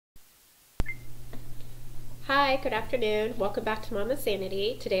Hi, good afternoon. Welcome back to Mama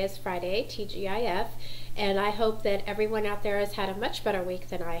Sanity. Today is Friday, TGIF, and I hope that everyone out there has had a much better week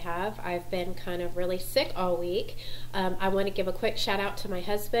than I have. I've been kind of really sick all week. I want to give a quick shout out to my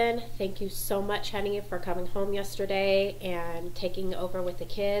husband. Thank you so much, honey, for coming home yesterday and taking over with the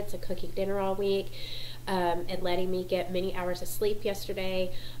kids and cooking dinner all week. And letting me get many hours of sleep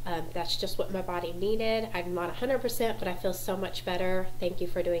yesterday. That's just what my body needed. I'm not 100%, but I feel so much better. Thank you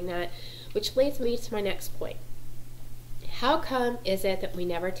for doing that. Which leads me to my next point. How come is it that we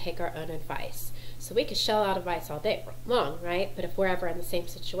never take our own advice? So we could shell out advice all day long, right? But if we're ever in the same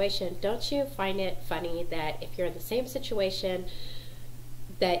situation, don't you find it funny that if you're in the same situation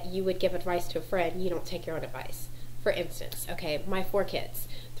that you would give advice to a friend, you don't take your own advice? For instance, okay, my 4 kids.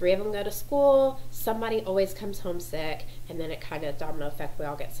 3 of them go to school, somebody always comes home sick, and then it kind of domino effect, we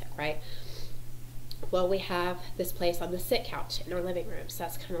all get sick, right? Well, we have this place on the sit couch in our living room, so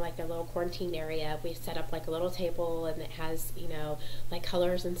that's kind of like their little quarantine area. We set up like a little table, and it has, like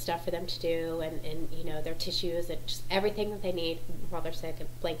colors and stuff for them to do, and their tissues and just everything that they need while they're sick, a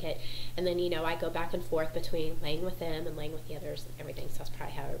blanket. And then, I go back and forth between laying with them and laying with the others and everything, so that's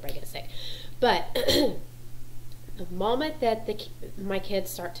probably how everybody gets sick. But the moment that my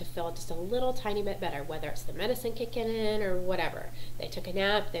kids start to feel just a little tiny bit better, whether it's the medicine kicking in or whatever, they took a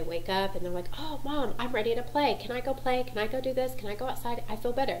nap, they wake up, and they're like, oh, Mom, I'm ready to play. Can I go play? Can I go do this? Can I go outside? I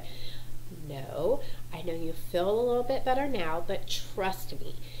feel better. No, I know you feel a little bit better now, but trust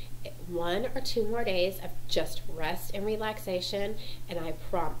me, 1 or 2 more days of just rest and relaxation, and I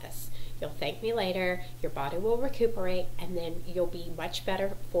promise you'll thank me later, your body will recuperate, and then you'll be much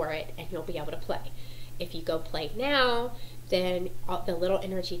better for it, and you'll be able to play. If you go play now, then the little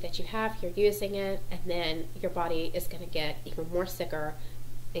energy that you have, you're using it, and then your body is going to get even more sicker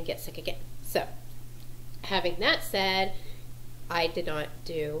and get sick again. So, having that said, I did not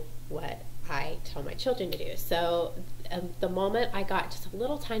do what I tell my children to do. So, the moment I got just a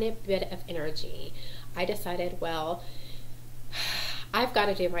little tiny bit of energy, I decided, well, I've got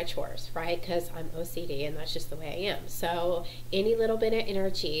to do my chores, right? Because I'm OCD and that's just the way I am. So any little bit of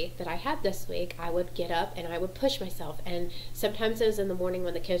energy that I had this week, I would get up and I would push myself. And sometimes it was in the morning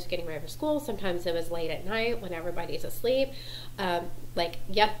when the kids were getting ready for school. Sometimes it was late at night when everybody's asleep. 2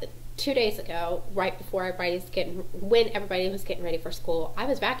 days ago, right before when everybody was getting ready for school, I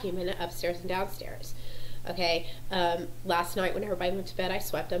was vacuuming upstairs and downstairs. Okay. Last night when everybody went to bed, I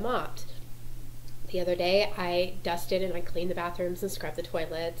swept and mopped. The other day, I dusted and I cleaned the bathrooms and scrubbed the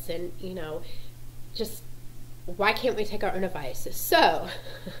toilets, and, just why can't we take our own advice? So,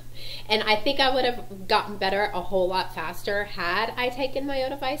 and I think I would have gotten better a whole lot faster had I taken my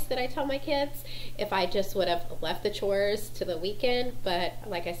own advice that I tell my kids, if I just would have left the chores to the weekend. But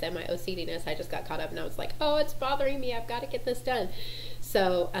like I said, my OCDness, I just got caught up and I was like, oh, it's bothering me, I've got to get this done.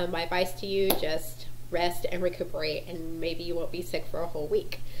 So my advice to you, just rest and recuperate, and maybe you won't be sick for a whole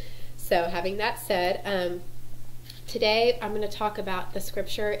week. So having that said, today I'm going to talk about, the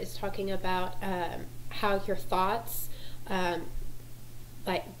scripture is talking about how your thoughts that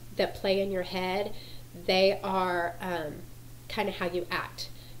play in your head, they are kind of how you act.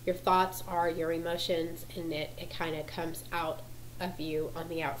 Your thoughts are your emotions, and it kind of comes out of you on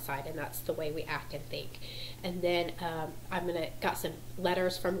the outside, and that's the way we act and think. And then got some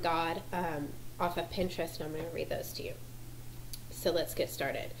letters from God off of Pinterest, and I'm going to read those to you. So let's get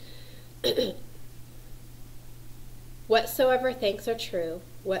started. Whatsoever things are true,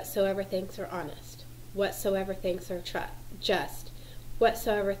 whatsoever things are honest, whatsoever things are just,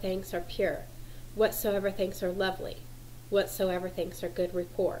 whatsoever things are pure, whatsoever things are lovely, whatsoever things are good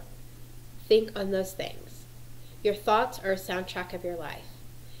report. Think on those things. Your thoughts are a soundtrack of your life.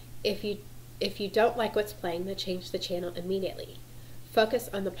 If you don't like what's playing, then change the channel immediately. Focus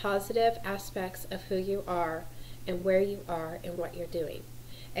on the positive aspects of who you are and where you are and what you're doing.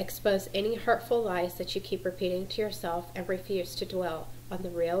 Expose any hurtful lies that you keep repeating to yourself, and refuse to dwell on the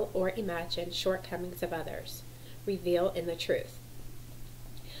real or imagined shortcomings of others. Reveal in the truth.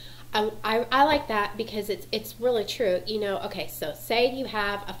 I like that because it's really true. Okay, so say you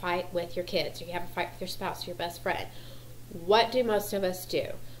have a fight with your kids, or you have a fight with your spouse or your best friend. What do most of us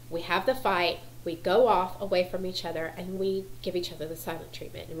do? We have the fight, we go off away from each other, and we give each other the silent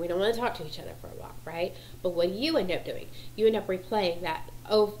treatment, and we don't want to talk to each other for a while, right? But what do you end up doing? You end up replaying that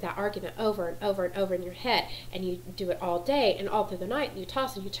argument over and over and over in your head, and you do it all day and all through the night, and you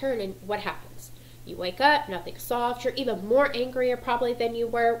toss and you turn, and what happens? You wake up, nothing's solved, you're even more angrier probably than you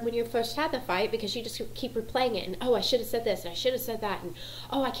were when you first had the fight, because you just keep replaying it, and oh, I should have said this, and I should have said that, and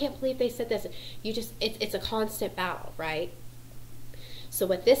oh, I can't believe they said this. It's a constant battle, right? So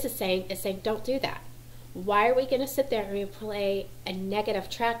what this is saying don't do that. Why are we going to sit there and replay a negative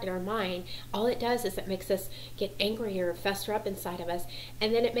track in our mind? All it does is it makes us get angrier and fester up inside of us,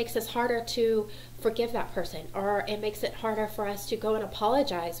 and then it makes us harder to forgive that person, or it makes it harder for us to go and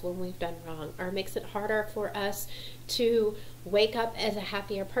apologize when we've done wrong, or it makes it harder for us to wake up as a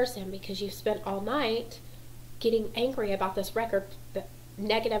happier person because you've spent all night getting angry about this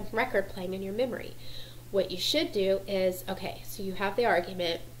negative record playing in your memory. What you should do is, okay, so you have the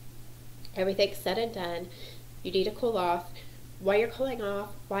argument, everything's said and done, you need to cool off. While you're cooling off,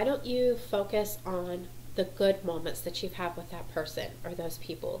 why don't you focus on the good moments that you've had with that person or those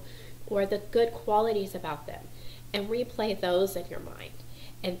people, or the good qualities about them, and replay those in your mind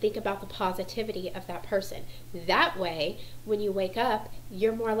and think about the positivity of that person. That way, when you wake up,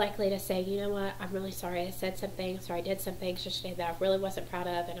 you're more likely to say, you know what, I'm really sorry I said some things, or I did some things yesterday that I really wasn't proud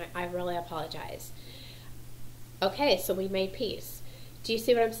of, and I really apologize. Okay, so we made peace. Do you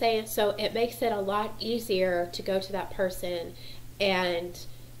see what I'm saying? So it makes it a lot easier to go to that person and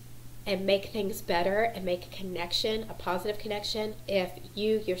make things better and make a connection, a positive connection, if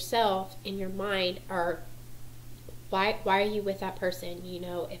you yourself in your mind are, why are you with that person? You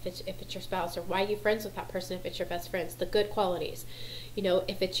know, if it's your spouse, or why are you friends with that person if it's your best friends? The good qualities. You know,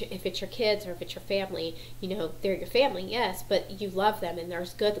 if it's your kids, or if it's your family, you know, they're your family, yes, but you love them and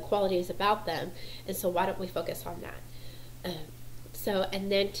there's good qualities about them. And so why don't we focus on that?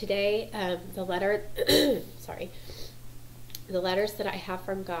 And then today, the letters that I have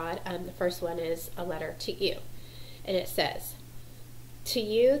from God, the first one is a letter to you. And it says, to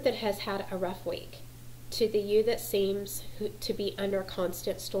you that has had a rough week, to the you that seems to be under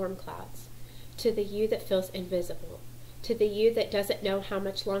constant storm clouds, to the you that feels invisible, to the you that doesn't know how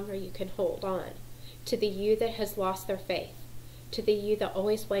much longer you can hold on, to the you that has lost their faith, to the you that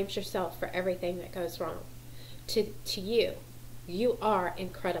always blames yourself for everything that goes wrong, to you, you are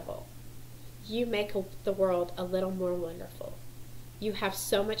incredible. You make the world a little more wonderful. You have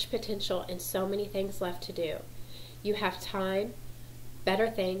so much potential and so many things left to do. You have time. Better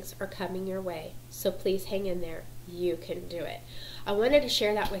things are coming your way. So please hang in there. You can do it. I wanted to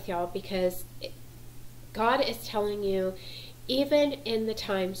share that with y'all because God is telling you, even in the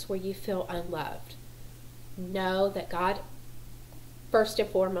times where you feel unloved, know that God, first and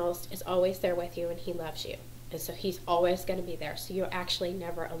foremost, is always there with you, and He loves you. And so He's always going to be there. So you're actually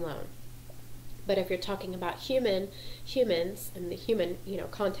never alone. But if you're talking about humans and the human,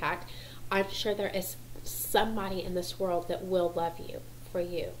 contact, I'm sure there is somebody in this world that will love you for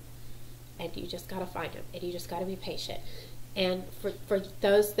you. And you just got to find them. And you just got to be patient. And for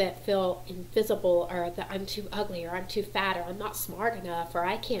those that feel invisible, or that I'm too ugly, or I'm too fat, or I'm not smart enough, or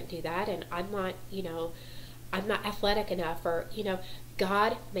I can't do that, and I'm not, I'm not athletic enough, or,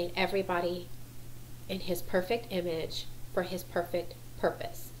 God made everybody in His perfect image for His perfect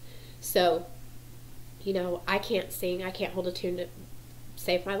purpose. So, I can't sing, I can't hold a tune to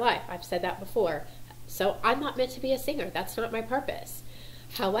save my life. I've said that before. So I'm not meant to be a singer. That's not my purpose.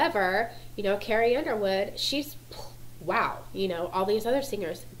 However, Carrie Underwood, she's, wow, all these other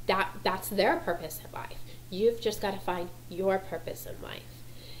singers, that's their purpose in life. You've just got to find your purpose in life.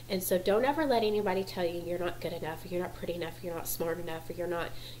 And so don't ever let anybody tell you you're not good enough, or you're not pretty enough, or you're not smart enough, or you're not,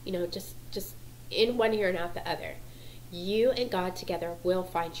 just in one ear and out the other. You and God together will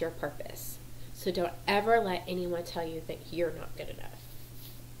find your purpose. So don't ever let anyone tell you that you're not good enough.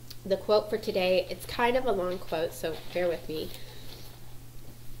 The quote for today, it's kind of a long quote, so bear with me.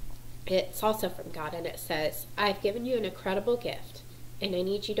 It's also from God, and it says, I've given you an incredible gift, and I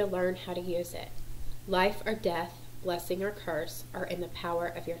need you to learn how to use it. Life or death, blessing or curse, are in the power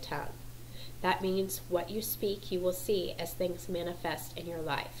of your tongue. That means what you speak, you will see as things manifest in your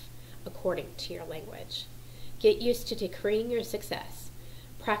life, according to your language. Get used to decreeing your success.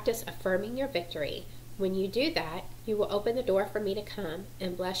 Practice affirming your victory. When you do that, you will open the door for me to come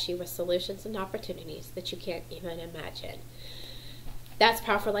and bless you with solutions and opportunities that you can't even imagine. That's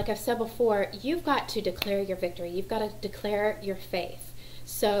powerful. Like I've said before, you've got to declare your victory. You've got to declare your faith.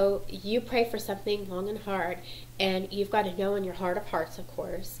 So you pray for something long and hard, and you've got to know in your heart of hearts, of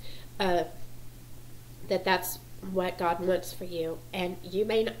course, that that's what God wants for you. And you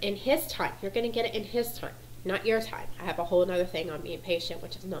may, in His time, you're going to get it in His time, not your time. I have a whole other thing on being patient,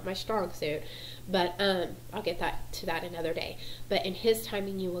 which is not my strong suit, but I'll get to that another day. But in His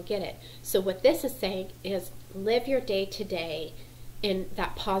timing, you will get it. So what this is saying is live your day to day in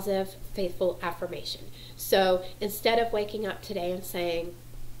that positive, faithful affirmation. So instead of waking up today and saying,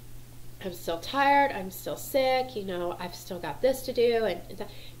 I'm still tired, I'm still sick, I've still got this to do,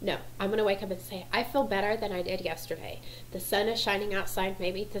 no, I'm going to wake up and say, I feel better than I did yesterday. The sun is shining outside.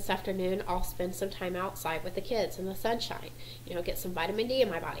 Maybe this afternoon I'll spend some time outside with the kids in the sunshine, get some vitamin D in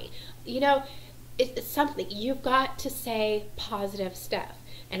my body. it's something. You've got to say positive stuff.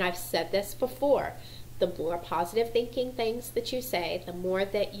 And I've said this before. The more positive thinking things that you say, the more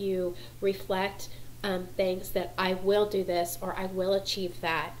that you reflect things that I will do this or I will achieve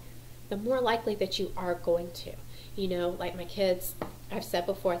that, the more likely that you are going to. You know, like my kids, I've said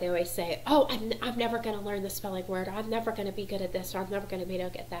before, they always say, oh, I'm never going to learn the spelling word, or I'm never going to be good at this, or I'm never going to be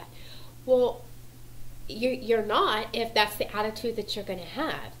able to get that. Well, you're not, if that's the attitude that you're going to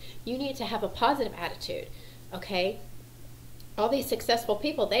have. You need to have a positive attitude, okay? All these successful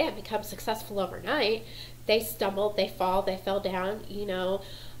people, they have become successful overnight. They stumbled, they fall, they fell down, you know,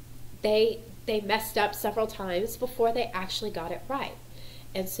 they messed up several times before they actually got it right.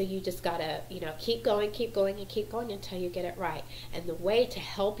 And so you just gotta, you know, keep going and keep going until you get it right. And the way to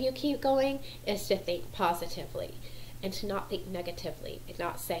help you keep going is to think positively and to not think negatively and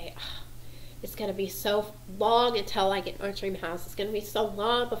not say, oh, it's going to be so long until I get my dream house. It's going to be so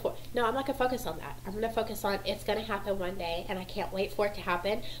long before. No, I'm not going to focus on that. I'm going to focus on it's going to happen one day, and I can't wait for it to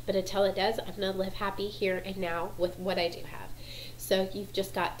happen. But until it does, I'm going to live happy here and now with what I do have. So you've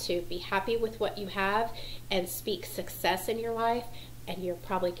just got to be happy with what you have and speak success in your life, and you're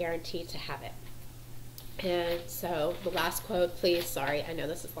probably guaranteed to have it. And so the last quote, please, sorry, I know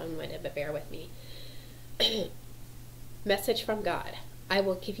this is long-winded, but bear with me. Message from God. I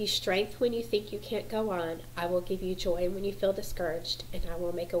will give you strength when you think you can't go on. I will give you joy when you feel discouraged, and I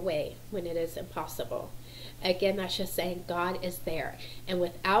will make a way when it is impossible. Again, that's just saying God is there. And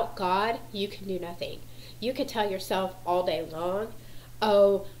without God, you can do nothing. You could tell yourself all day long,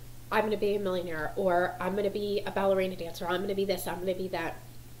 oh, I'm going to be a millionaire, or I'm going to be a ballerina dancer, or I'm going to be this, I'm going to be that.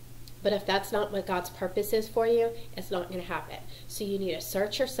 But if that's not what God's purpose is for you, it's not going to happen. So you need to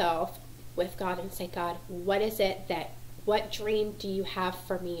search yourself with God and say, God, what dream do you have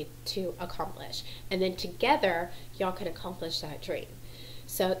for me to accomplish? And then together, y'all can accomplish that dream.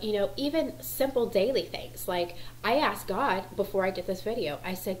 So, you know, even simple daily things. Like, I asked God before I did this video,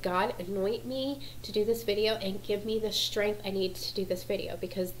 I said, God, anoint me to do this video and give me the strength I need to do this video.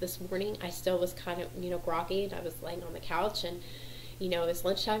 Because this morning, I still was kind of, you know, groggy, and I was laying on the couch, and, you know, it was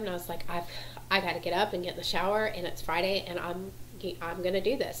lunchtime, and I was like, I got to get up and get in the shower, and it's Friday, and I'm going to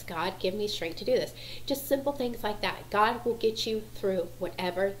do this. God, give me strength to do this. Just simple things like that. God will get you through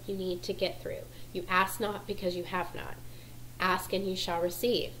whatever you need to get through. You ask not because you have not. Ask and you shall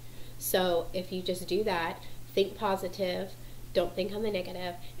receive. So if you just do that, think positive, don't think on the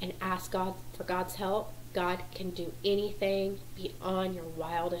negative, and ask God for God's help, God can do anything beyond your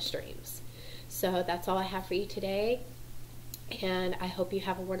wildest dreams. So that's all I have for you today. And I hope you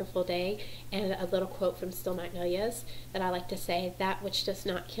have a wonderful day. And a little quote from Still Magnolias that I like to say, that which does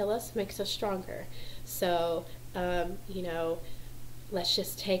not kill us makes us stronger. So, you know, let's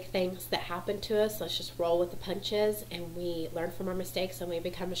just take things that happen to us, let's just roll with the punches, and we learn from our mistakes and we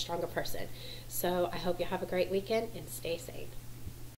become a stronger person. So I hope you have a great weekend and stay safe.